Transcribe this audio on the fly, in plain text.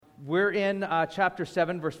We're in chapter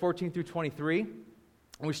 7, verse 14 through 23. And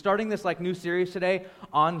we're starting this new series today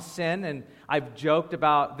on sin. And I've joked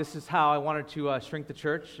about this is how I wanted to shrink the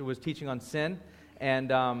church. It was teaching on sin.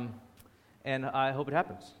 And I hope it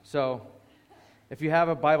happens. So if you have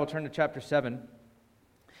a Bible, turn to chapter 7.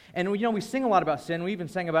 And we sing a lot about sin. We even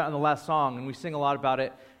sang about it in the last song. And we sing a lot about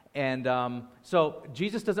it. And so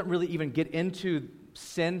Jesus doesn't really even get into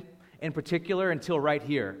sin in particular until right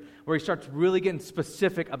here, where he starts really getting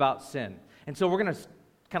specific about sin. And so we're going to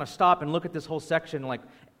kind of stop and look at this whole section, like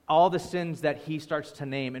all the sins that he starts to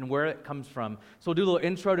name and where it comes from. So we'll do a little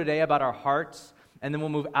intro today about our hearts, and then we'll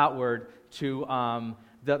move outward to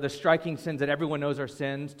the striking sins that everyone knows are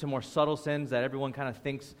sins, to more subtle sins that everyone kind of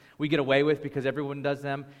thinks we get away with because everyone does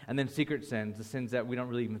them, and then secret sins, the sins that we don't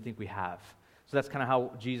really even think we have. So that's kind of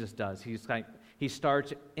how Jesus does. He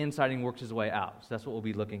starts inside and works his way out. So that's what we'll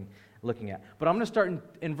be looking at. But I'm going to start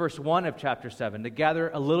in verse 1 of chapter 7 to gather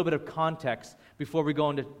a little bit of context before we go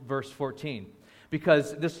into verse 14.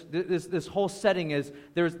 Because this whole setting is,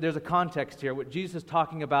 there's a context here. What Jesus is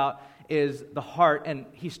talking about is the heart, and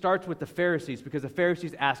he starts with the Pharisees because the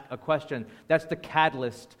Pharisees ask a question. That's the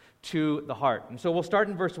catalyst to the heart. And so we'll start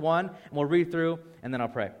in verse 1, and we'll read through, and then I'll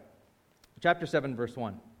pray. Chapter 7, verse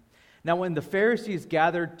 1. Now when the Pharisees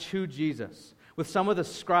gathered to Jesus with some of the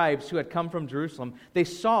scribes who had come from Jerusalem, they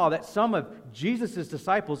saw that some of Jesus'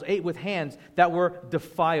 disciples ate with hands that were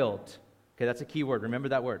defiled. Okay, that's a key word. Remember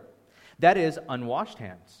that word. That is, unwashed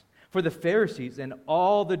hands. For the Pharisees and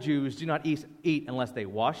all the Jews do not eat unless they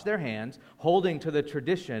wash their hands, holding to the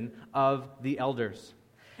tradition of the elders.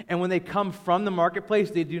 And when they come from the marketplace,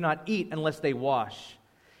 they do not eat unless they wash.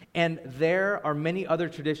 And there are many other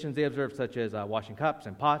traditions they observe, such as washing cups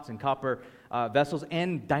and pots and copper vessels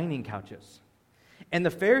and dining couches. And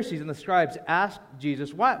the Pharisees and the scribes asked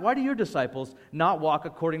Jesus, why do your disciples not walk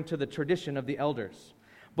according to the tradition of the elders,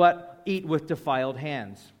 but eat with defiled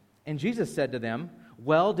hands? And Jesus said to them,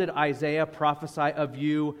 well did Isaiah prophesy of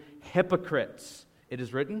you hypocrites. It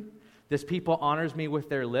is written, this people honors me with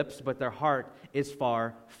their lips, but their heart is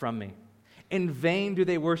far from me. In vain do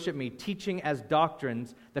they worship me, teaching as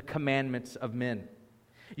doctrines the commandments of men.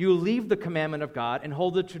 You leave the commandment of God and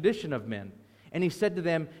hold the tradition of men. And he said to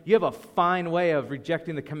them, you have a fine way of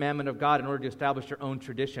rejecting the commandment of God in order to establish your own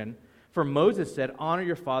tradition. For Moses said, honor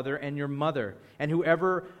your father and your mother, and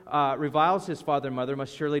whoever reviles his father and mother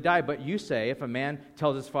must surely die. But you say, if a man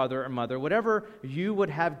tells his father or mother, whatever you would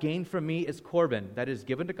have gained from me is Corban, that is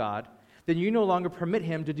given to God, then you no longer permit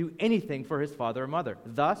him to do anything for his father or mother,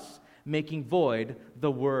 thus making void the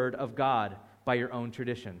word of God by your own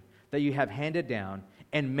tradition that you have handed down,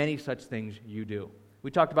 and many such things you do. We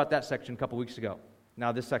talked about that section a couple weeks ago.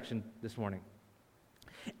 Now this section this morning.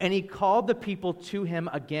 And he called the people to him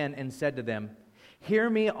again and said to them, hear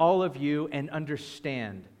me, all of you, and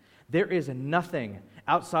understand. There is nothing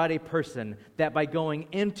outside a person that by going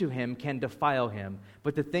into him can defile him,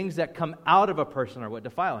 but the things that come out of a person are what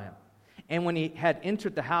defile him. And when he had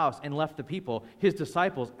entered the house and left the people, his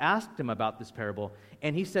disciples asked him about this parable,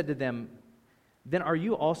 and he said to them, then are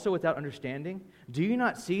you also without understanding? Do you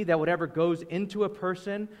not see that whatever goes into a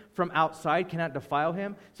person from outside cannot defile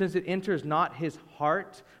him, since it enters not his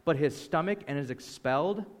heart, but his stomach, and is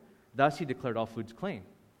expelled? Thus he declared all foods clean.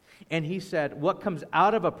 And he said, what comes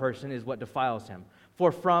out of a person is what defiles him.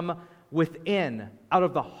 For from within, out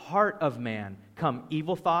of the heart of man, come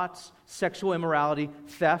evil thoughts, sexual immorality,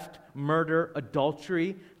 theft, murder,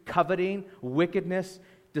 adultery, coveting, wickedness,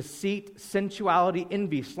 deceit, sensuality,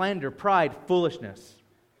 envy, slander, pride, foolishness.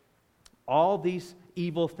 All these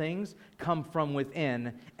evil things come from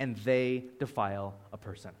within, and they defile a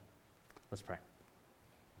person. Let's pray.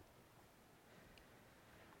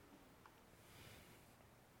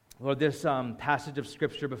 Lord, this passage of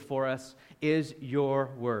Scripture before us is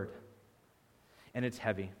your word, and it's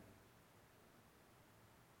heavy.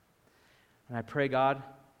 And I pray, God,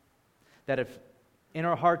 that if in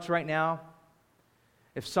our hearts right now,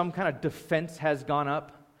 if some kind of defense has gone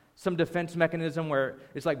up, some defense mechanism where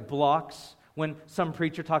it's like blocks when some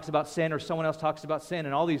preacher talks about sin or someone else talks about sin,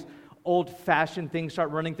 and all these old-fashioned things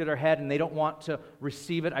start running through their head and they don't want to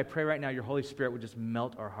receive it, I pray right now your Holy Spirit would just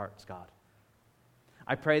melt our hearts, God.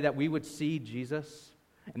 I pray that we would see Jesus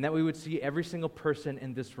and that we would see every single person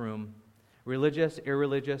in this room, religious,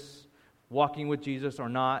 irreligious, walking with Jesus or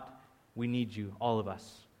not, we need you, all of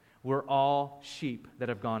us. We're all sheep that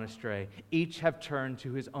have gone astray. Each have turned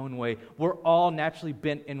to his own way. We're all naturally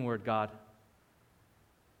bent inward, God.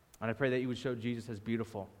 And I pray that you would show Jesus as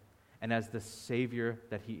beautiful and as the Savior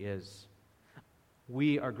that he is.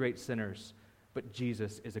 We are great sinners, but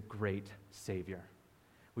Jesus is a great Savior.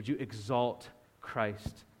 Would you exalt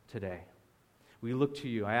Christ today? We look to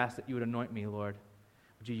you. I ask that you would anoint me, Lord.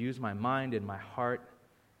 Would you use my mind and my heart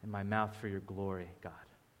and my mouth for your glory, God?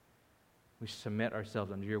 We submit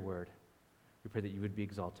ourselves under your word. We pray that you would be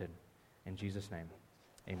exalted. In Jesus' name,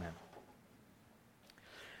 amen.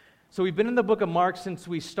 So we've been in the book of Mark since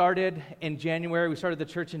we started in January. We started the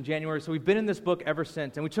church in January. So we've been in this book ever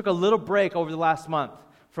since. And we took a little break over the last month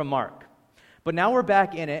from Mark. But now we're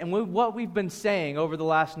back in it. And what we've been saying over the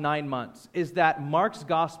last 9 months is that Mark's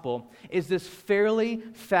gospel is this fairly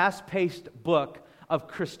fast-paced book of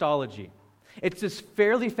Christology. It's this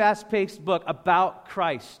fairly fast-paced book about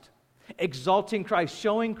Christ, exalting Christ,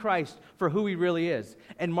 showing Christ for who he really is.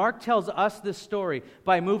 And Mark tells us this story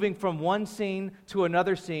by moving from one scene to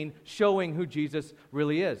another scene, showing who Jesus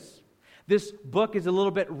really is. This book is a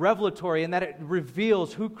little bit revelatory in that it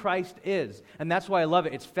reveals who Christ is. And that's why I love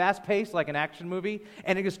it. It's fast-paced like an action movie,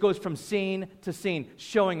 and it just goes from scene to scene,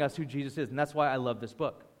 showing us who Jesus is. And that's why I love this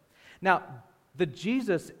book. Now, the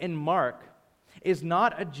Jesus in Mark is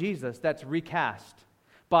not a Jesus that's recast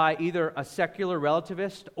by either a secular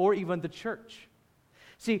relativist or even the church.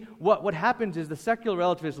 See, what happens is the secular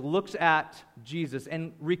relativist looks at Jesus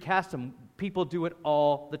and recasts him. People do it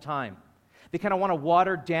all the time. They kind of want to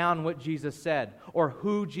water down what Jesus said or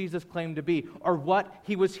who Jesus claimed to be or what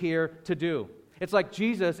he was here to do. It's like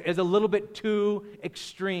Jesus is a little bit too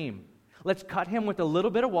extreme. Let's cut him with a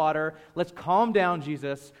little bit of water. Let's calm down,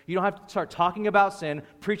 Jesus. You don't have to start talking about sin,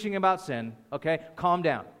 preaching about sin, okay? Calm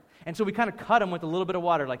down. And so we kind of cut him with a little bit of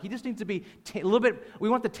water. Like, he just needs to be a little bit, we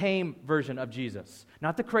want the tame version of Jesus.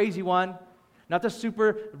 Not the crazy one, not the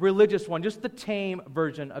super religious one, just the tame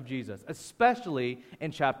version of Jesus, especially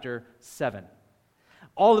in chapter 7.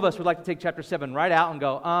 All of us would like to take chapter 7 right out and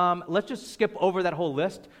go, let's just skip over that whole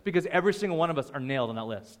list because every single one of us are nailed on that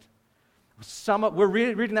list. We're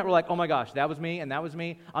reading that, we're like, oh my gosh, that was me and that was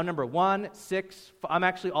me. I'm number 1, 6, I'm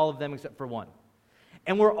actually all of them except for 1.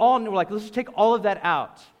 And we're like, let's just take all of that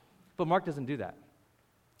out. But Mark doesn't do that.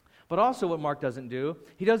 But also what Mark doesn't do,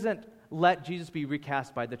 he doesn't let Jesus be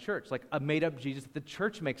recast by the church, like a made-up Jesus that the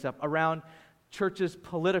church makes up around churches'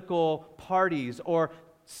 political parties or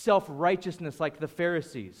self-righteousness like the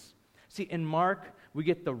Pharisees. See, in Mark, we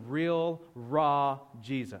get the real, raw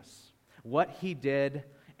Jesus, what he did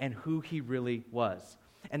and who he really was.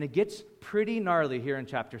 And it gets pretty gnarly here in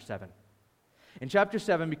chapter 7. In chapter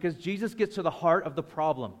 7, because Jesus gets to the heart of the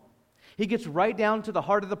problem. He gets right down to the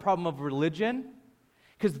heart of the problem of religion,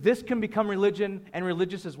 because this can become religion and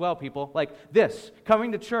religious as well, people. Like this,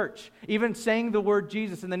 coming to church, even saying the word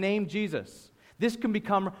Jesus and the name Jesus. This can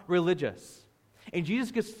become religious. And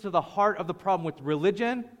Jesus gets to the heart of the problem with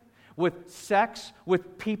religion, with sex,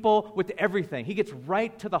 with people, with everything. He gets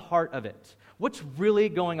right to the heart of it. What's really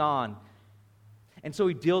going on? And so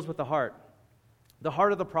he deals with the heart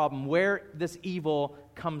of the problem, where this evil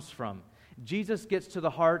comes from. Jesus gets to the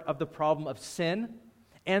heart of the problem of sin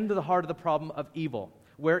and to the heart of the problem of evil,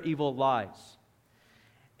 where evil lies.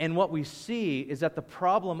 And what we see is that the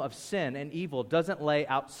problem of sin and evil doesn't lay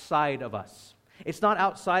outside of us. It's not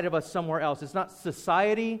outside of us somewhere else. It's not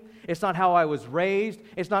society. It's not how I was raised.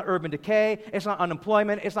 It's not urban decay. It's not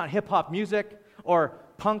unemployment. It's not hip-hop music or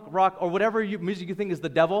punk rock or whatever music you think is the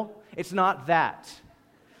devil. It's not that.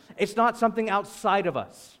 It's not something outside of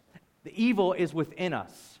us. The evil is within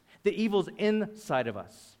us. The evil's inside of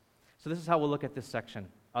us. So this is how we'll look at this section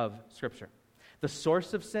of Scripture. The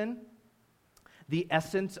source of sin, the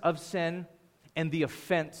essence of sin, and the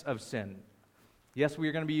offense of sin. Yes, we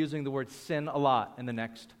are going to be using the word sin a lot in the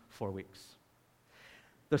next 4 weeks.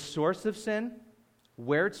 The source of sin,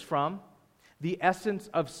 where it's from, the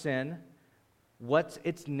essence of sin, what's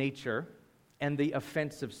its nature, and the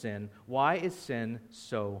offense of sin. Why is sin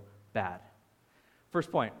so bad?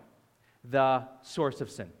 First point, the source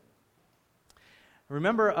of sin.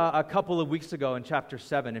 Remember a couple of weeks ago in chapter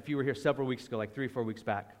 7, if you were here several weeks ago, like 3 or 4 weeks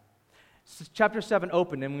back. Chapter 7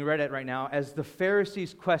 opened, and we read it right now, as the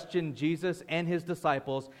Pharisees questioned Jesus and his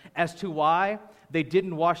disciples as to why they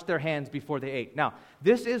didn't wash their hands before they ate. Now,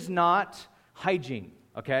 this is not hygiene,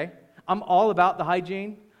 okay? I'm all about the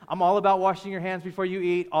hygiene. I'm all about washing your hands before you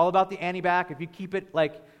eat, all about the Antibac. If you keep it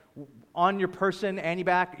like on your person,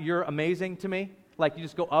 Antibac, you're amazing to me. Like you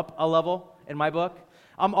just go up a level in my book.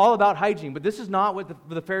 I'm all about hygiene, but this is not what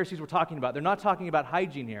the Pharisees were talking about. They're not talking about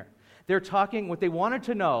hygiene here. They're talking what they wanted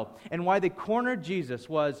to know, and why they cornered Jesus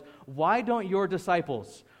was, why don't your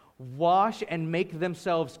disciples wash and make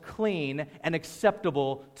themselves clean and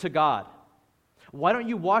acceptable to God? Why don't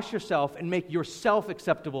you wash yourself and make yourself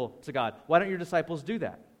acceptable to God? Why don't your disciples do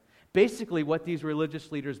that? Basically, what these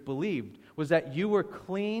religious leaders believed was that you were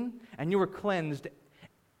clean and you were cleansed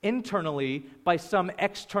internally by some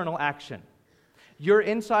external action. Your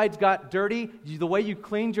insides got dirty. The way you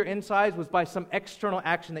cleaned your insides was by some external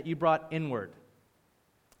action that you brought inward.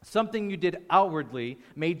 Something you did outwardly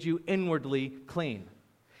made you inwardly clean.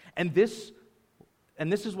 And this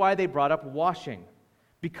is why they brought up washing.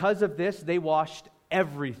 Because of this, they washed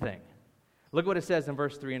everything. Look what it says in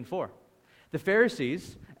verse 3 and 4. The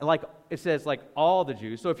Pharisees, like it says, like all the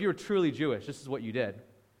Jews, so if you were truly Jewish, this is what you did. It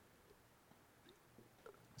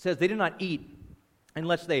says they did not eat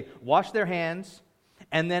unless they washed their hands,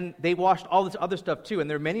 and then they washed all this other stuff too. And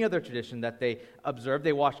there are many other traditions that they observed.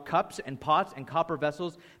 They washed cups and pots and copper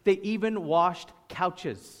vessels. They even washed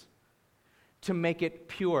couches to make it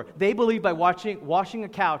pure. They believed by washing a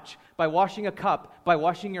couch, by washing a cup, by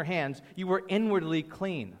washing your hands, you were inwardly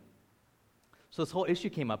clean. So this whole issue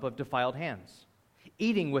came up of defiled hands.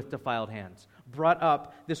 Eating with defiled hands brought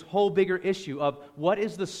up this whole bigger issue of what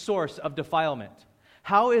is the source of defilement?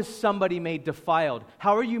 How is somebody made defiled?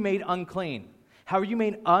 How are you made unclean? How are you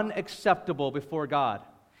made unacceptable before God?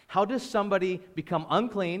 How does somebody become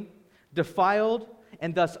unclean, defiled,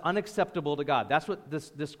 and thus unacceptable to God? That's what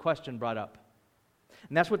this question brought up.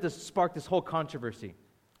 And that's what sparked this whole controversy.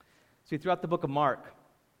 See, throughout the book of Mark,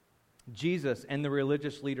 Jesus and the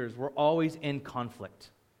religious leaders were always in conflict.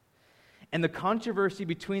 And the controversy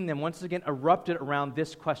between them once again erupted around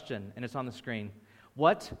this question, and it's on the screen.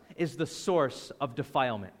 What is the source of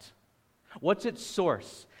defilement? What's its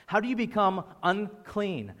source? How do you become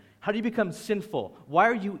unclean? How do you become sinful? Why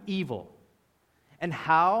are you evil? And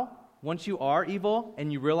how, once you are evil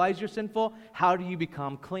and you realize you're sinful, how do you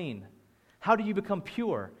become clean? How do you become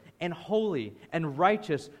pure and holy and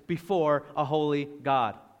righteous before a holy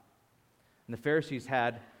God? And the Pharisees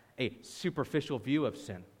had a superficial view of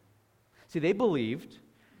sin. See, they believed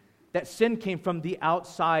that sin came from the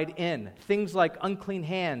outside in. Things like unclean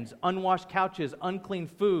hands, unwashed couches, unclean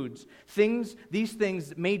foods. These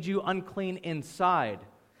things made you unclean inside.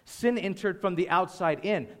 Sin entered from the outside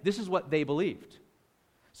in. This is what they believed.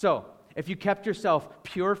 So, if you kept yourself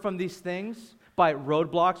pure from these things by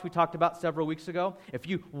roadblocks we talked about several weeks ago, if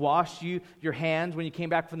you washed your hands when you came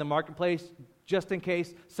back from the marketplace, just in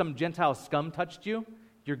case some Gentile scum touched you,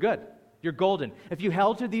 you're good. You're golden. If you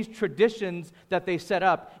held to these traditions that they set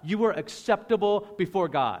up, you were acceptable before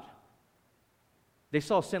God. They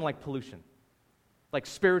saw sin like pollution, like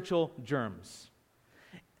spiritual germs.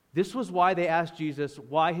 This was why they asked Jesus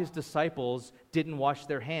why his disciples didn't wash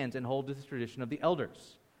their hands and hold to the tradition of the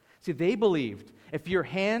elders. See, they believed if your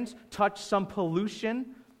hands touched some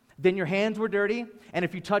pollution, then your hands were dirty, and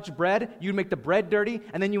if you touched bread, you'd make the bread dirty,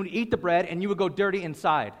 and then you would eat the bread, and you would go dirty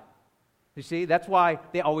inside. You see, that's why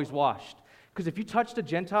they always washed. Because if you touched a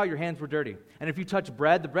Gentile, your hands were dirty. And if you touched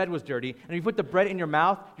bread, the bread was dirty. And if you put the bread in your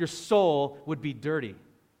mouth, your soul would be dirty.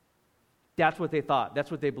 That's what they thought.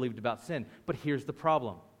 That's what they believed about sin. But here's the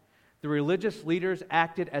problem. The religious leaders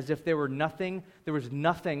acted as if there was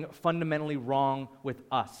nothing fundamentally wrong with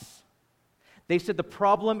us. They said the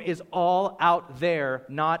problem is all out there,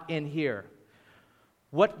 not in here.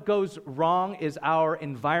 What goes wrong is our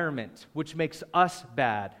environment, which makes us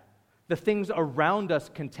bad. The things around us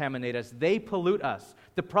contaminate us. They pollute us.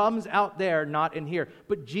 The problem's out there, not in here.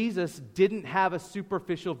 But Jesus didn't have a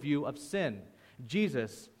superficial view of sin.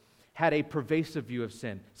 Jesus had a pervasive view of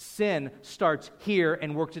sin. Sin starts here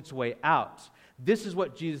and works its way out. This is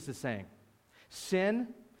what Jesus is saying. Sin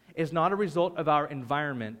is not a result of our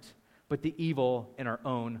environment, but the evil in our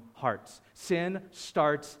own hearts. Sin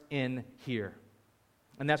starts in here.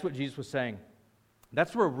 And that's what Jesus was saying.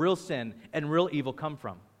 That's where real sin and real evil come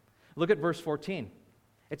from. Look at verse 14.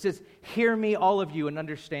 It says, "Hear me, all of you, and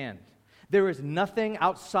understand. There is nothing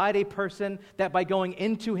outside a person that by going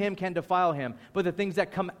into him can defile him, but the things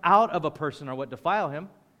that come out of a person are what defile him."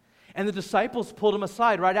 And the disciples pulled him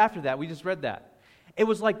aside right after that. We just read that. It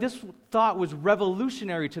was like this thought was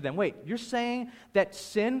revolutionary to them. Wait, you're saying that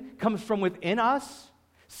sin comes from within us?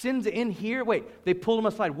 Sin's in here? Wait, they pulled him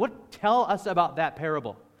aside. Tell us about that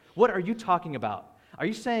parable. What are you talking about? Are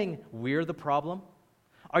you saying we're the problem?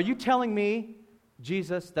 Are you telling me,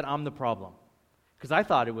 Jesus, that I'm the problem? Because I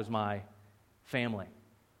thought it was my family.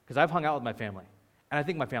 Because I've hung out with my family. And I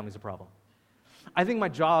think my family's a problem. I think my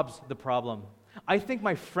job's the problem. I think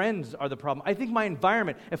my friends are the problem. I think my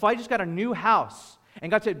environment, if I just got a new house and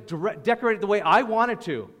got to decorate it the way I wanted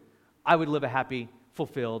to, I would live a happy,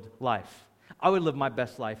 fulfilled life. I would live my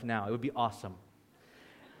best life now. It would be awesome.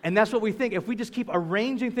 And that's what we think. If we just keep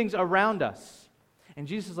arranging things around us. And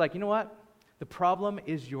Jesus is like, you know what? The problem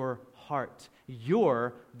is your heart.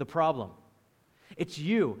 You're the problem. It's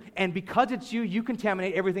you. And because it's you, you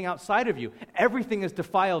contaminate everything outside of you. Everything is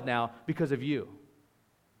defiled now because of you.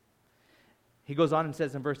 He goes on and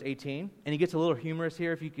says in verse 18, and he gets a little humorous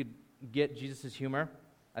here, if you could get Jesus' humor?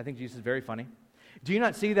 I think Jesus is very funny. Do you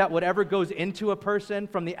not see that whatever goes into a person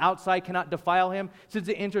from the outside cannot defile him, since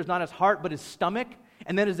it enters not his heart but his stomach,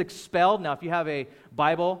 and then is expelled? Now, if you have a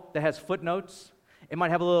Bible that has footnotes, it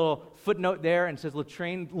might have a little footnote there and says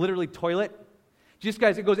latrine, literally toilet. Jesus,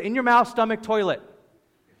 guys, it goes in your mouth, stomach, toilet.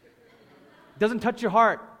 It doesn't touch your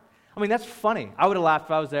heart. I mean, that's funny. I would have laughed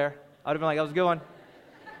if I was there. I would have been like, that was a good one.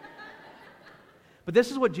 But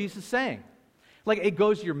this is what Jesus is saying. Like, it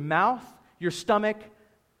goes your mouth, your stomach,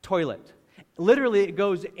 toilet. Literally, it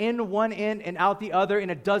goes in one end and out the other,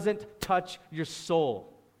 and it doesn't touch your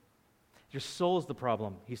soul. Your soul is the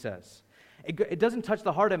problem, he says. It doesn't touch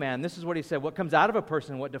the heart of man. This is what he said. What comes out of a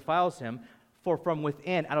person, what defiles him, for from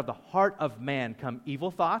within, out of the heart of man, come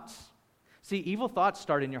evil thoughts. See, evil thoughts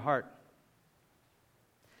start in your heart.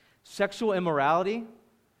 Sexual immorality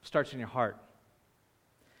starts in your heart.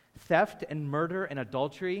 Theft and murder and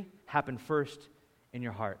adultery happen first in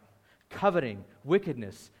your heart. Coveting,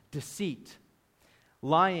 wickedness, deceit,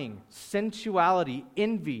 lying, sensuality,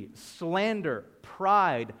 envy, slander,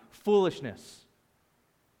 pride, foolishness,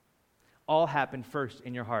 all happen first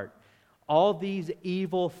in your heart. All these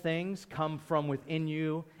evil things come from within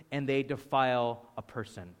you, and they defile a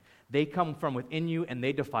person. They come from within you, and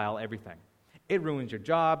they defile everything. It ruins your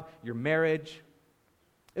job, your marriage.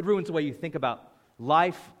 It ruins the way you think about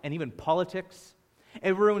life and even politics.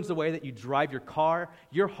 It ruins the way that you drive your car.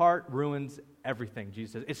 Your heart ruins everything,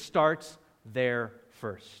 Jesus says. It starts there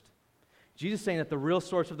first. Jesus is saying that the real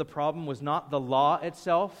source of the problem was not the law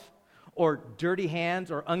itself, or dirty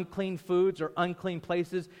hands, or unclean foods, or unclean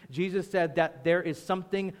places. Jesus said that there is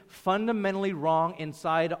something fundamentally wrong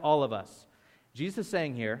inside all of us. Jesus is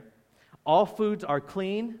saying here, all foods are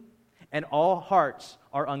clean, and all hearts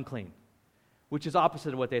are unclean, which is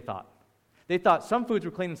opposite of what they thought. They thought some foods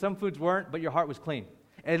were clean and some foods weren't, but your heart was clean.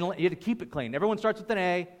 And you had to keep it clean. Everyone starts with an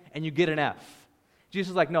A, and you get an F. Jesus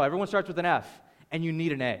is like, no, everyone starts with an F, and you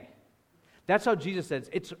need an A. That's how Jesus says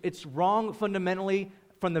it's wrong fundamentally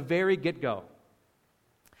from the very get-go.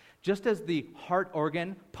 Just as the heart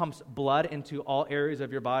organ pumps blood into all areas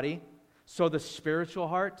of your body, so the spiritual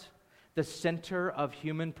heart, the center of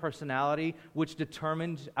human personality, which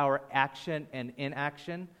determines our action and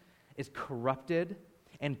inaction, is corrupted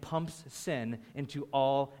and pumps sin into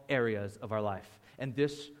all areas of our life. And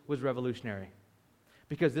this was revolutionary,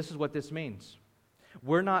 because this is what this means.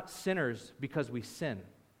 We're not sinners because we sin.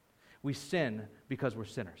 We sin because we're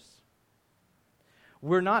sinners.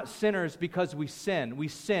 We're not sinners because we sin. We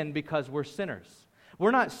sin because we're sinners.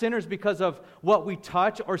 We're not sinners because of what we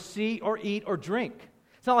touch or see or eat or drink.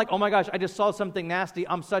 It's not like, oh my gosh, I just saw something nasty,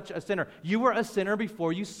 I'm such a sinner. You were a sinner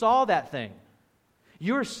before you saw that thing.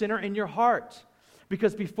 You're a sinner in your heart.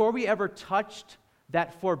 Because before we ever touched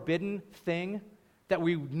that forbidden thing that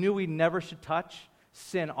we knew we never should touch,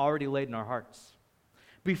 sin already laid in our hearts.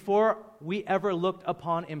 Before we ever looked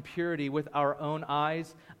upon impurity with our own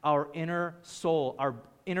eyes, our inner soul, our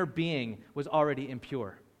inner being was already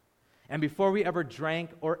impure. And before we ever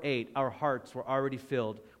drank or ate, our hearts were already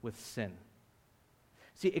filled with sin.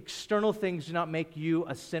 See, external things do not make you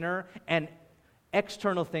a sinner, and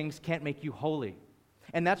external things can't make you holy.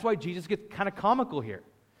 And that's why Jesus gets kind of comical here.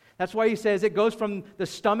 That's why he says it goes from the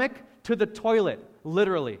stomach to the toilet,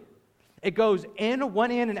 literally. It goes in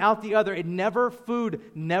one end and out the other. Food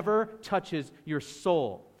never touches your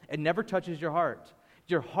soul. It never touches your heart.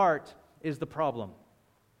 Your heart is the problem.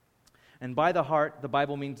 And by the heart, the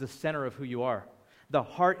Bible means the center of who you are. The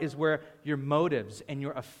heart is where your motives and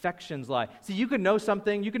your affections lie. See, you can know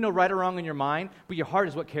something, you can know right or wrong in your mind, but your heart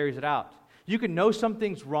is what carries it out. You can know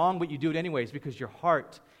something's wrong, but you do it anyways because your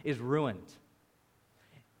heart is ruined.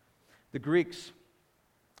 The Greeks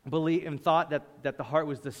believed and thought that the heart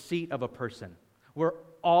was the seat of a person, where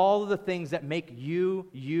all of the things that make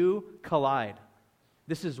you collide.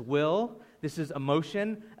 This is will, this is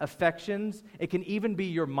emotion, affections. It can even be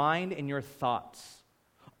your mind and your thoughts.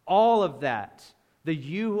 All of that, the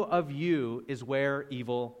you of you, is where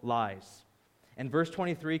evil lies. And verse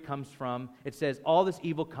 23 comes from, it says, all this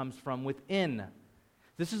evil comes from within.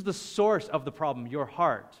 This is the source of the problem, your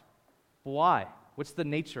heart. Why? What's the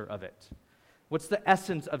nature of it? What's the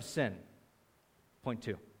essence of sin? Point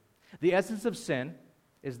 2. The essence of sin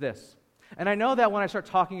is this. And I know that when I start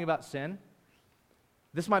talking about sin,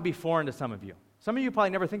 this might be foreign to some of you. Some of you probably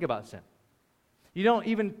never think about sin. You don't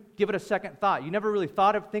even give it a second thought. You never really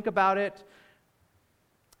think about it.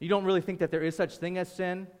 You don't really think that there is such thing as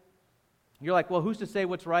sin. You're like, well, who's to say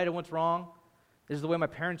what's right and what's wrong? This is the way my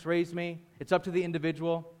parents raised me. It's up to the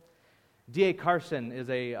individual. D.A. Carson is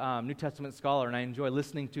a New Testament scholar, and I enjoy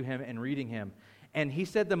listening to him and reading him. And he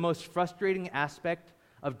said the most frustrating aspect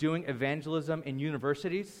of doing evangelism in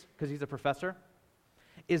universities, because he's a professor,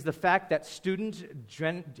 is the fact that students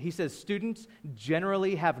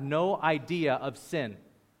generally have no idea of sin.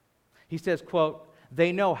 He says, quote,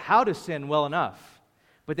 they know how to sin well enough,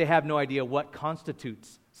 but they have no idea what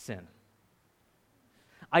constitutes sin.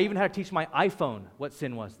 I even had to teach my iPhone what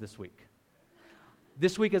sin was this week.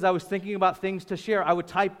 This week, as I was thinking about things to share, I would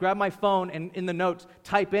grab my phone, and in the notes,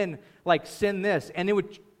 type in, like, sin this, and it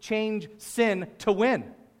would change sin to win.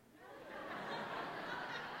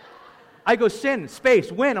 I go, sin,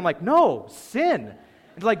 space, win. I'm like, no, sin.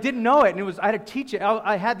 And like, didn't know it, and I had to teach it.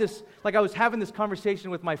 I had this, like, I was having this conversation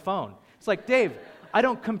with my phone. It's like, Dave, I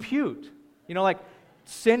don't compute. You know, like,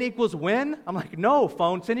 sin equals win? I'm like, no,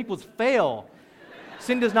 phone, sin equals fail.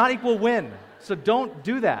 Sin does not equal win, so don't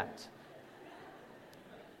do that.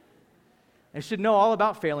 And you should know all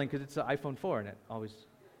about failing because it's an iPhone 4 and it always...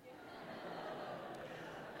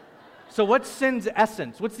 So what's sin's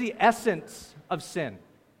essence? What's the essence of sin?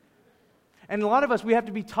 And a lot of us, we have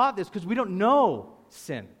to be taught this because we don't know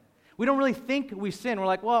sin. We don't really think we sin. We're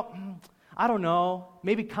like, well, I don't know,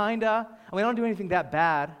 maybe kinda. I mean, I don't do anything that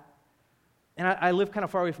bad. And I live kind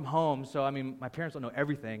of far away from home, so I mean, my parents don't know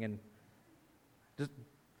everything. And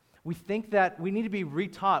we think that we need to be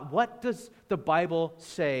retaught. What does the Bible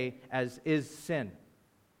say as is sin?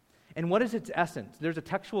 And what is its essence? There's a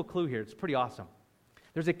textual clue here. It's pretty awesome.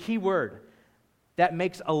 There's a key word that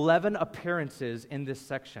makes 11 appearances in this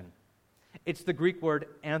section. It's the Greek word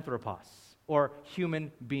anthropos, or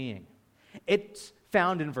human being. It's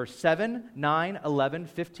found in verse 7, 9, 11,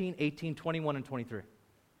 15, 18, 21, and 23.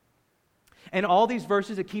 And all these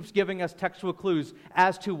verses, it keeps giving us textual clues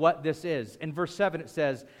as to what this is. In verse 7, it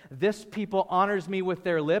says, this people honors me with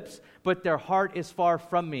their lips, but their heart is far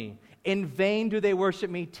from me. In vain do they worship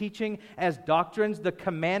me, teaching as doctrines the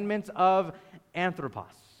commandments of anthropos.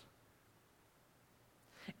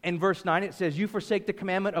 In verse 9, it says, you forsake the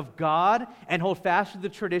commandment of God and hold fast to the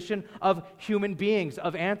tradition of human beings,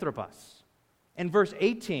 of anthropos. In verse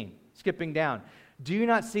 18, skipping down, do you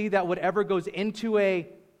not see that whatever goes into a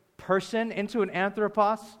person, into an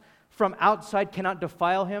anthropos, from outside cannot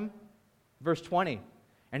defile him? Verse 20,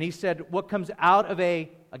 and he said, what comes out of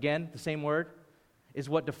again, the same word, is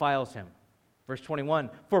what defiles him. Verse 21,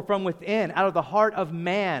 for from within, out of the heart of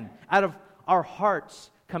man, out of our hearts,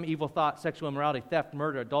 come evil thoughts, sexual immorality, theft,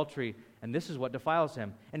 murder, adultery, and this is what defiles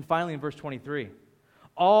him. And finally in verse 23,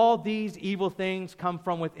 all these evil things come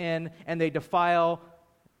from within, and they defile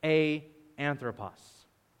a anthropos.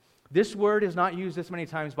 This word is not used this many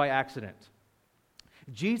times by accident.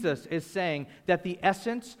 Jesus is saying that the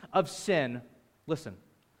essence of sin, listen,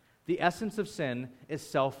 the essence of sin is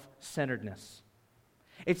self-centeredness.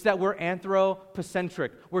 It's that we're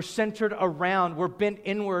anthropocentric. We're centered around, we're bent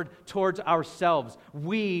inward towards ourselves.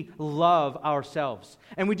 We love ourselves.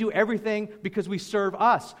 And we do everything because we serve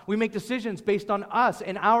us. We make decisions based on us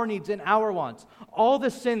and our needs and our wants. All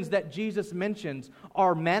the sins that Jesus mentions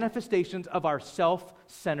are manifestations of our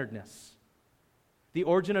self-centeredness. The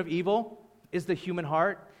origin of evil is the human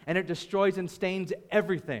heart, and it destroys and stains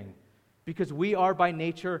everything because we are by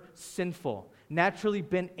nature sinful, naturally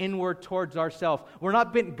bent inward towards ourselves. We're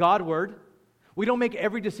not bent Godward. We don't make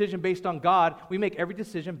every decision based on God. We make every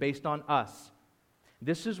decision based on us.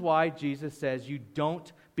 This is why Jesus says you don't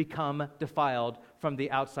become defiled from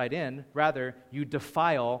the outside in. Rather, you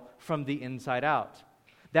defile from the inside out.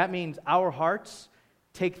 That means our hearts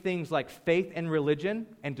take things like faith and religion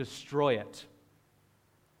and destroy it.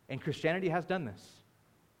 And Christianity has done this.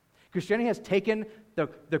 Christianity has taken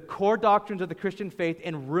the core doctrines of the Christian faith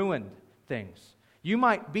and ruined things. You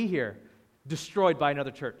might be here destroyed by another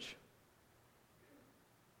church.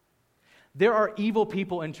 There are evil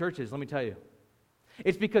people in churches, let me tell you.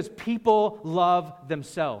 It's because people love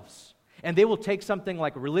themselves. And they will take something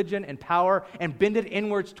like religion and power and bend it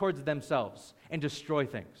inwards towards themselves and destroy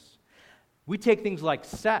things. We take things like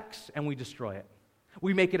sex and we destroy it.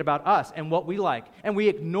 We make it about us and what we like, and we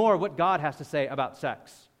ignore what God has to say about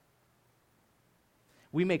sex.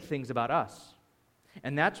 We make things about us.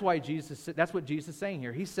 And that's what Jesus is saying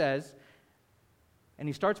here. He says, and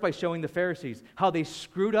he starts by showing the Pharisees how they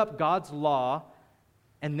screwed up God's law,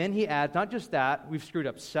 and then he adds, not just that, we've screwed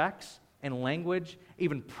up sex and language,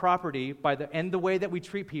 even property, and the way that we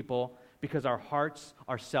treat people, because our hearts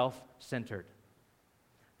are self-centered.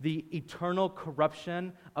 The eternal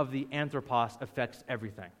corruption of the anthropos affects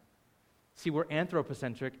everything. See, we're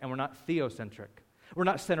anthropocentric and we're not theocentric. We're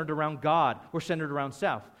not centered around God. We're centered around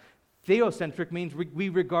self. Theocentric means we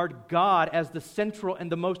regard God as the central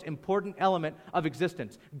and the most important element of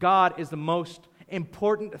existence. God is the most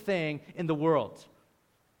important thing in the world.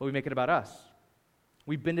 But we make it about us.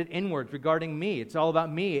 We bend it inwards regarding me. It's all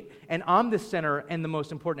about me, and I'm the center and the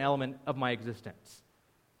most important element of my existence.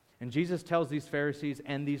 And Jesus tells these Pharisees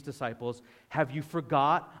and these disciples, have you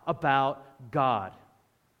forgot about God?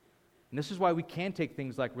 And this is why we can take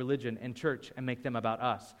things like religion and church and make them about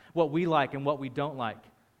us, what we like and what we don't like,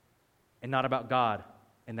 and not about God,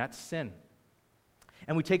 and that's sin.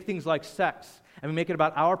 And we take things like sex, and we make it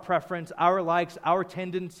about our preference, our likes, our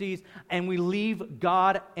tendencies, and we leave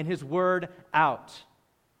God and His Word out.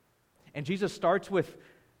 And Jesus starts with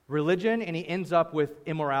religion, and He ends up with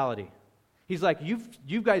immorality. He's like,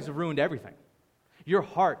 you guys have ruined everything. Your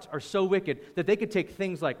hearts are so wicked that they could take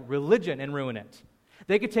things like religion and ruin it.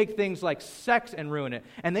 They could take things like sex and ruin it.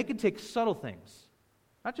 And they could take subtle things,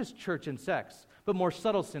 not just church and sex, but more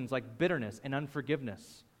subtle sins like bitterness and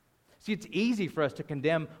unforgiveness. See, it's easy for us to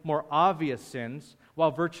condemn more obvious sins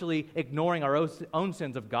while virtually ignoring our own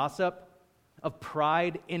sins of gossip, of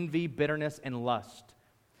pride, envy, bitterness, and lust.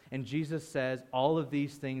 And Jesus says all of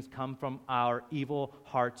these things come from our evil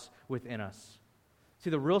hearts within us. See,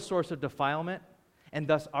 the real source of defilement, and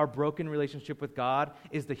thus our broken relationship with God,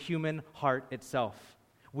 is the human heart itself.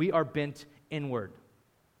 We are bent inward.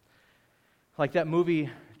 Like that movie,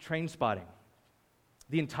 Trainspotting.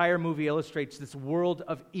 The entire movie illustrates this world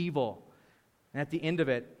of evil. And at the end of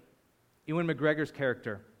it, Ewan McGregor's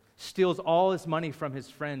character steals all his money from his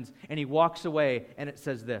friends, and he walks away, and it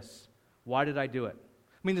says this, why did I do it?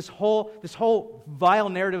 I mean, this whole vile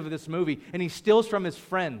narrative of this movie, and he steals from his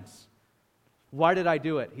friends. Why did I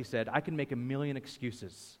do it? He said, I can make a million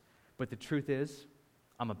excuses, but the truth is,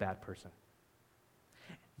 I'm a bad person.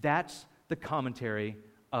 That's the commentary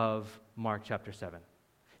of Mark chapter 7.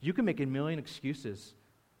 You can make a million excuses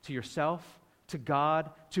to yourself, to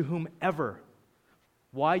God, to whomever,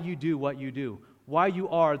 why you do what you do, why you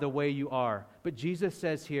are the way you are. But Jesus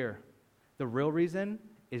says here, the real reason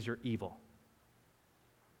is you're evil.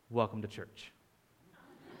 Welcome to church.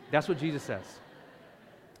 That's what Jesus says.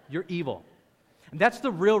 You're evil. And that's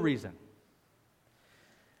the real reason.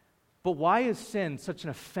 But why is sin such an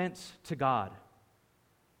offense to God?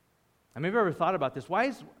 I mean, have you ever thought about this?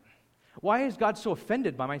 Why is God so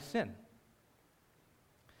offended by my sin?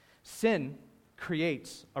 Sin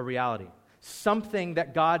creates a reality, something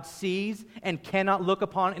that God sees and cannot look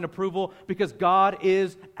upon in approval because God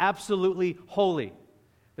is absolutely holy.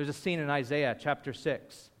 There's a scene in Isaiah chapter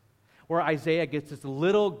 6 where Isaiah gets this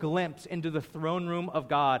little glimpse into the throne room of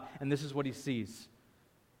God, and this is what he sees.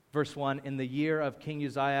 Verse 1, in the year of King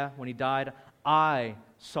Uzziah, when he died, I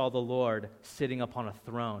saw the Lord sitting upon a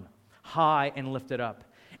throne, high and lifted up,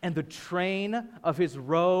 and the train of his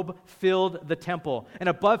robe filled the temple. And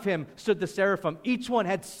above him stood the seraphim. Each one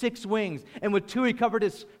had 6 wings, and with 2 he covered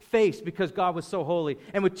his face because God was so holy,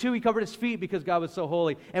 and with 2 he covered his feet because God was so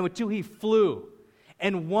holy, and with 2 he flew.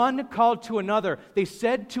 And one called to another. They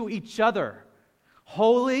said to each other,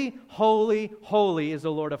 holy, holy, holy is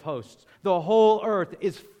the Lord of hosts. The whole earth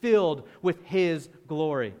is filled with His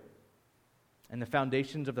glory. And the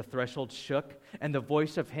foundations of the threshold shook, and the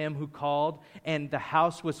voice of him who called, and the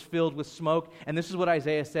house was filled with smoke. And this is what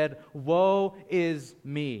Isaiah said, woe is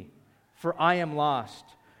me, for I am lost,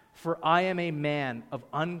 for I am a man of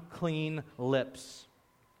unclean lips,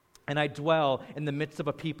 and I dwell in the midst of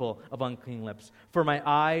a people of unclean lips. For my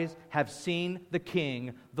eyes have seen the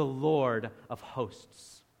King, the Lord of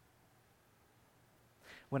hosts.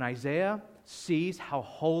 When Isaiah sees how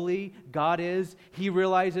holy God is, he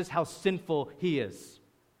realizes how sinful he is.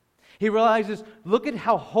 He realizes, look at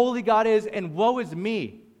how holy God is, and woe is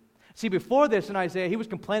me. See, before this in Isaiah, he was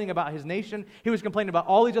complaining about his nation. He was complaining about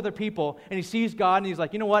all these other people, and he sees God, and he's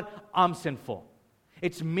like, you know what? I'm sinful.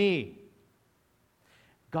 It's me.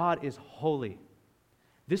 God is holy.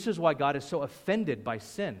 This is why God is so offended by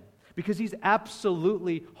sin, because He's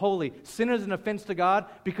absolutely holy. Sin is an offense to God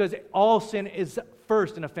because all sin is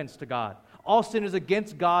first an offense to God. All sin is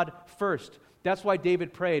against God first. That's why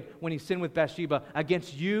David prayed when he sinned with Bathsheba,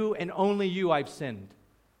 against you and only you I've sinned.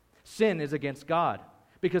 Sin is against God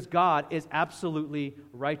because God is absolutely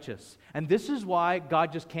righteous. And this is why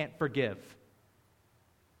God just can't forgive. Do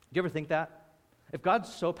you ever think that? If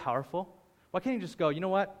God's so powerful, why can't He just go, you know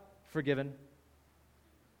what? Forgiven.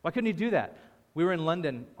 Why couldn't He do that? We were in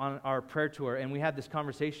London on our prayer tour, and we had this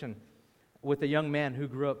conversation with a young man who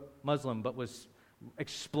grew up Muslim but was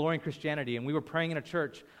exploring Christianity, and we were praying in a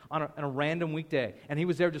church on a random weekday, and he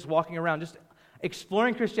was there just walking around, just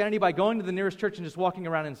exploring Christianity by going to the nearest church and just walking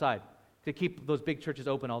around inside to keep those big churches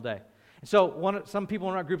open all day. And so some people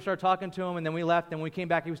in our group started talking to him, and then we left, and when we came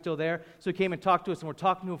back, he was still there. So he came and talked to us, and we're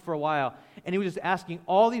talking to him for a while, and he was just asking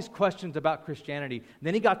all these questions about Christianity. And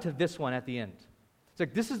then he got to this one at the end. It's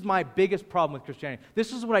like, this is my biggest problem with Christianity.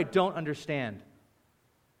 This is what I don't understand.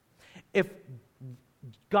 If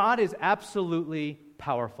God is absolutely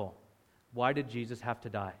powerful, why did Jesus have to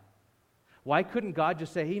die? Why couldn't God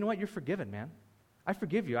just say, hey, you know what? You're forgiven, man. I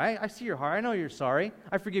forgive you. I see your heart. I know you're sorry.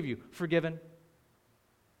 I forgive you. Forgiven.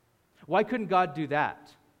 Why couldn't God do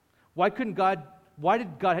that? Why did God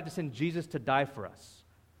have to send Jesus to die for us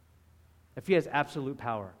if he has absolute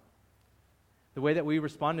power? The way that we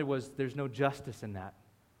responded was, there's no justice in that.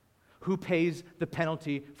 Who pays the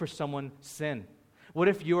penalty for someone's sin? What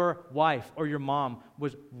if your wife or your mom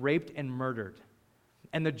was raped and murdered,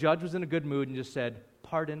 and the judge was in a good mood and just said,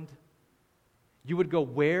 pardoned? You would go,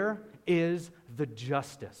 where is the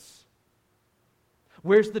justice?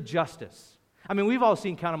 Where's the justice? I mean, we've all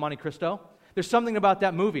seen Count of Monte Cristo. There's something about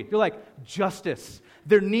that movie. You're like, justice.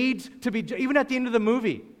 There needs to be, even at the end of the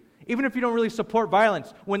movie, even if you don't really support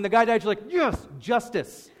violence, when the guy dies, you're like, yes,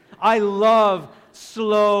 justice. I love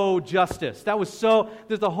slow justice.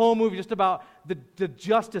 There's the whole movie just about the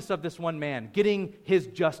justice of this one man, getting his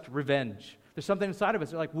just revenge. There's something inside of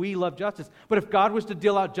us, like, we love justice. But if God was to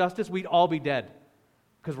deal out justice, we'd all be dead,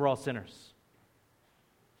 because we're all sinners.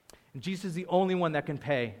 And Jesus is the only one that can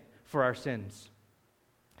pay for our sins.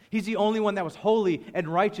 He's the only one that was holy and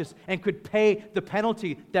righteous and could pay the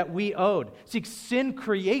penalty that we owed. See, sin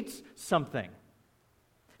creates something.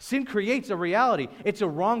 Sin creates a reality. It's a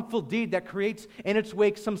wrongful deed that creates in its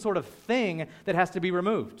wake some sort of thing that has to be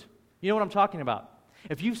removed. You know what I'm talking about?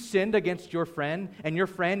 If you've sinned against your friend and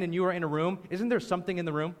you are in a room, isn't there something in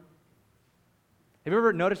the room? Have you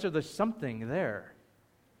ever noticed that there's something there?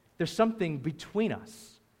 There's something between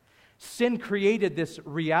us. Sin created this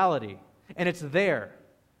reality, and it's there.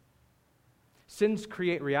 Sins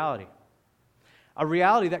create reality. A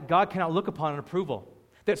reality that God cannot look upon in approval.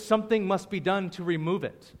 That something must be done to remove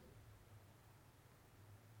it.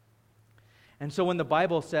 And so when the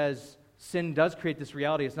Bible says sin does create this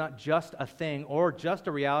reality, it's not just a thing or just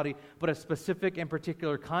a reality, but a specific and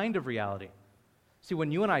particular kind of reality. See,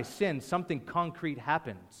 when you and I sin, something concrete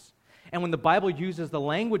happens. And when the Bible uses the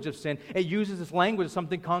language of sin, it uses this language of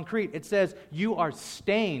something concrete. It says, you are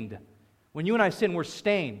stained. When you and I sin, we're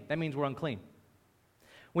stained. That means we're unclean.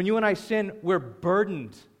 When you and I sin, we're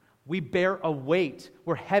burdened. We bear a weight.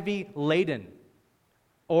 We're heavy laden.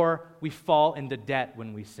 Or we fall into debt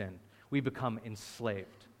when we sin. We become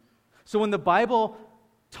enslaved. So when the Bible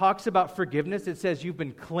talks about forgiveness, it says you've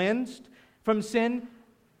been cleansed from sin,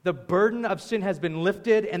 the burden of sin has been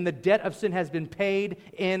lifted, and the debt of sin has been paid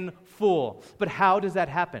in full. But how does that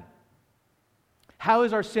happen? How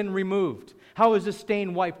is our sin removed? How is the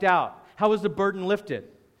stain wiped out? How is the burden lifted?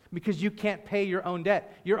 Because you can't pay your own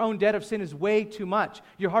debt. Your own debt of sin is way too much.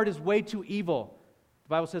 Your heart is way too evil. The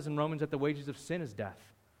Bible says in Romans that the wages of sin is death.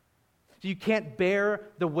 So you can't bear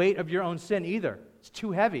the weight of your own sin either. It's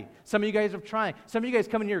too heavy. Some of you guys are trying. Some of you guys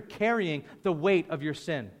come in here carrying the weight of your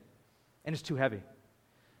sin, and it's too heavy.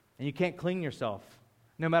 And you can't clean yourself.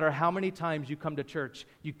 No matter how many times you come to church,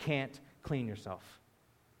 you can't clean yourself.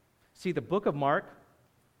 See, the book of Mark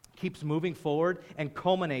keeps moving forward and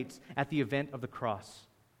culminates at the event of the cross.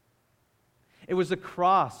 It was the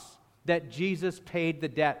cross that Jesus paid the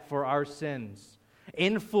debt for our sins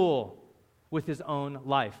in full with his own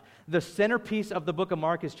life. The centerpiece of the book of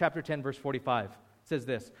Mark is chapter 10, verse 45. It says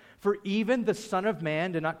this, "For even the Son of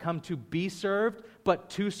Man did not come to be served,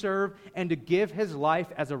 but to serve and to give his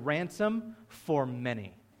life as a ransom for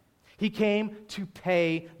many." He came to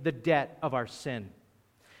pay the debt of our sin.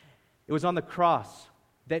 It was on the cross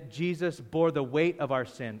that Jesus bore the weight of our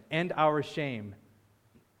sin and our shame.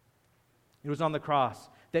 It was on the cross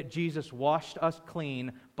that Jesus washed us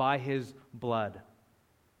clean by his blood.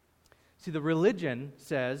 See, the religion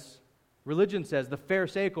says, the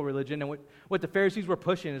Pharisaical religion, and what the Pharisees were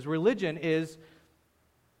pushing is religion is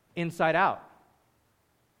inside out.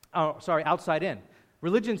 Outside in.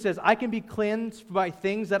 Religion says, I can be cleansed by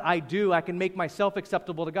things that I do. I can make myself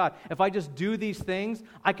acceptable to God. If I just do these things,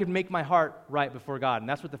 I can make my heart right before God. And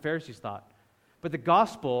that's what the Pharisees thought. But the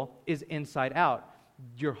gospel is inside out.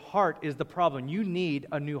 Your heart is the problem. You need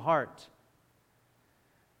a new heart.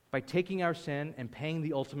 By taking our sin and paying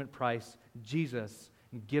the ultimate price, Jesus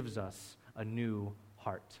gives us a new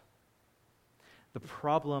heart. The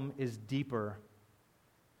problem is deeper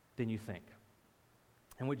than you think.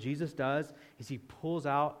 And what Jesus does is he pulls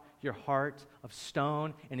out your heart of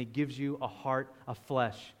stone and he gives you a heart of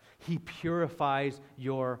flesh. He purifies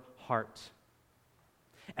your heart.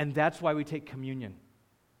 And that's why we take communion.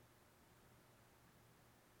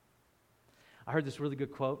 I heard this really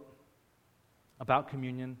good quote about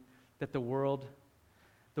communion, that the world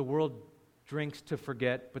drinks to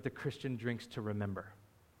forget, but the Christian drinks to remember.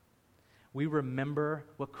 we remember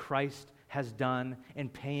what Christ has done in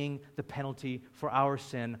paying the penalty for our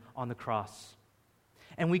sin on the cross.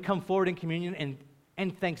 And we come forward in communion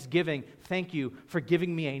and thanksgiving. Thank you for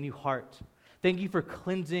giving me a new heart. Thank you for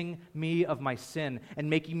cleansing me of my sin and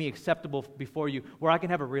making me acceptable before you, where I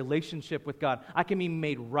can have a relationship with God. I can be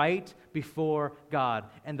made right before God.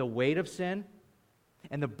 And the weight of sin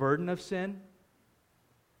and the burden of sin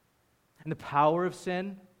and the power of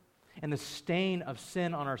sin and the stain of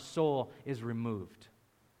sin on our soul is removed.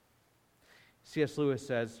 C.S. Lewis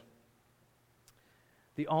says,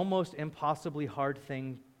 the almost impossibly hard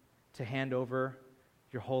thing to hand over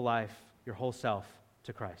your whole life, your whole self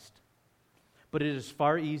to Christ. But it is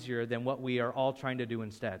far easier than what we are all trying to do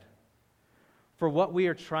instead. For what we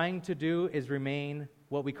are trying to do is remain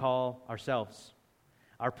what we call ourselves,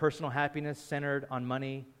 our personal happiness centered on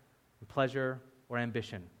money, pleasure, or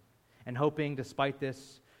ambition, and hoping, despite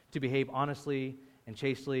this, to behave honestly and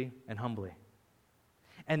chastely and humbly.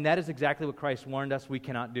 And that is exactly what Christ warned us we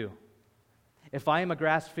cannot do. If I am a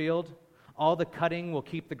grass field, all the cutting will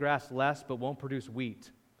keep the grass less but won't produce wheat.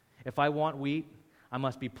 If I want wheat, I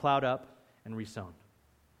must be plowed up and resown.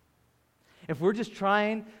 If we're just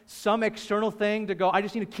trying some external thing to go, I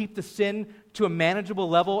just need to keep the sin to a manageable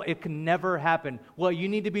level, it can never happen. What you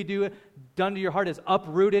need to be done to your heart is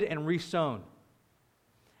uprooted and resown.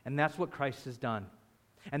 And that's what Christ has done.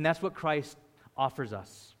 And that's what Christ offers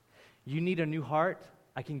us. You need a new heart,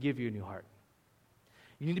 I can give you a new heart.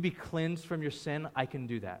 You need to be cleansed from your sin, I can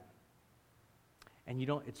do that. And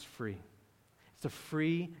it's free. It's a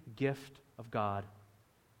free gift of God.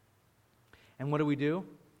 And what do?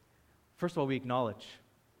 First of all, we acknowledge.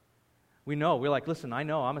 We know, we're like, listen, I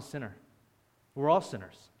know I'm a sinner. We're all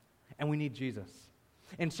sinners, and we need Jesus.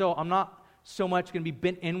 And so I'm not so much going to be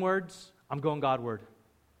bent inwards, I'm going Godward.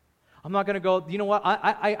 I'm not going to go, you know what,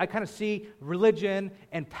 I kind of see religion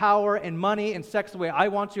and power and money and sex the way I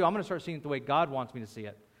want to. I'm going to start seeing it the way God wants me to see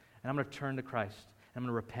it. And I'm going to turn to Christ, and I'm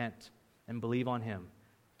going to repent and believe on Him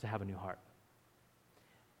to have a new heart.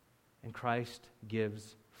 And Christ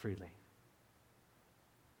gives freely.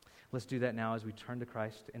 Let's do that now as we turn to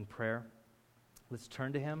Christ in prayer. Let's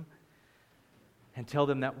turn to Him and tell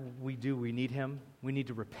them that we need Him. We need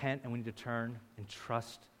to repent and we need to turn and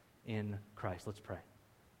trust in Christ. Let's pray.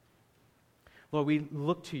 Lord, we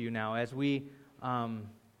look to you now as we turn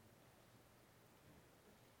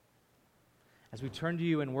to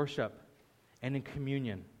you in worship and in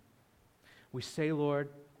communion. We say, Lord,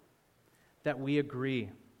 that we agree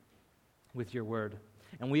with your word.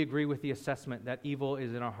 And we agree with the assessment that evil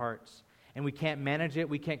is in our hearts. And we can't manage it,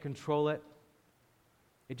 we can't control it.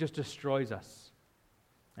 It just destroys us.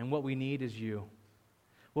 And what we need is you.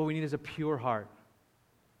 What we need is a pure heart.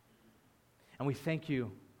 And we thank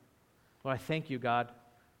you, Lord, I thank you, God,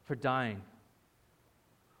 for dying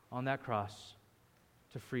on that cross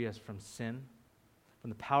to free us from sin,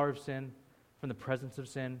 from the power of sin, from the presence of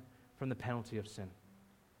sin, from the penalty of sin.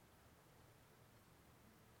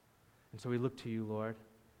 And so we look to you, Lord.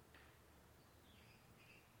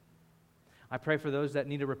 I pray for those that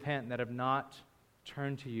need to repent, that have not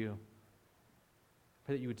turned to you. I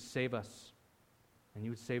pray that you would save us and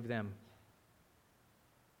you would save them.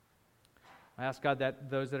 I ask, God, that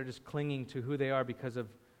those that are just clinging to who they are because of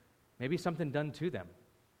maybe something done to them,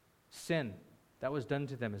 sin that was done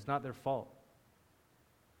to them, is not their fault.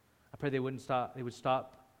 I pray they would stop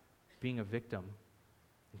being a victim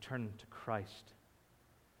and turn to Christ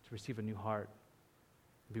to receive a new heart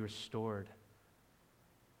and be restored.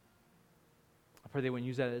 I pray they wouldn't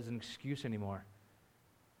use that as an excuse anymore.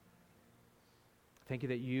 Thank you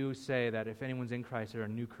that you say that if anyone's in Christ, they're a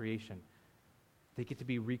new creation. They get to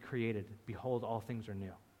be recreated. Behold, all things are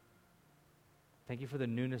new. Thank you for the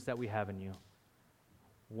newness that we have in you.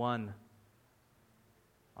 One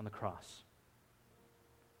on the cross.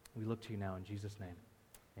 We look to you now in Jesus' name.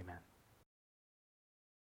 Amen.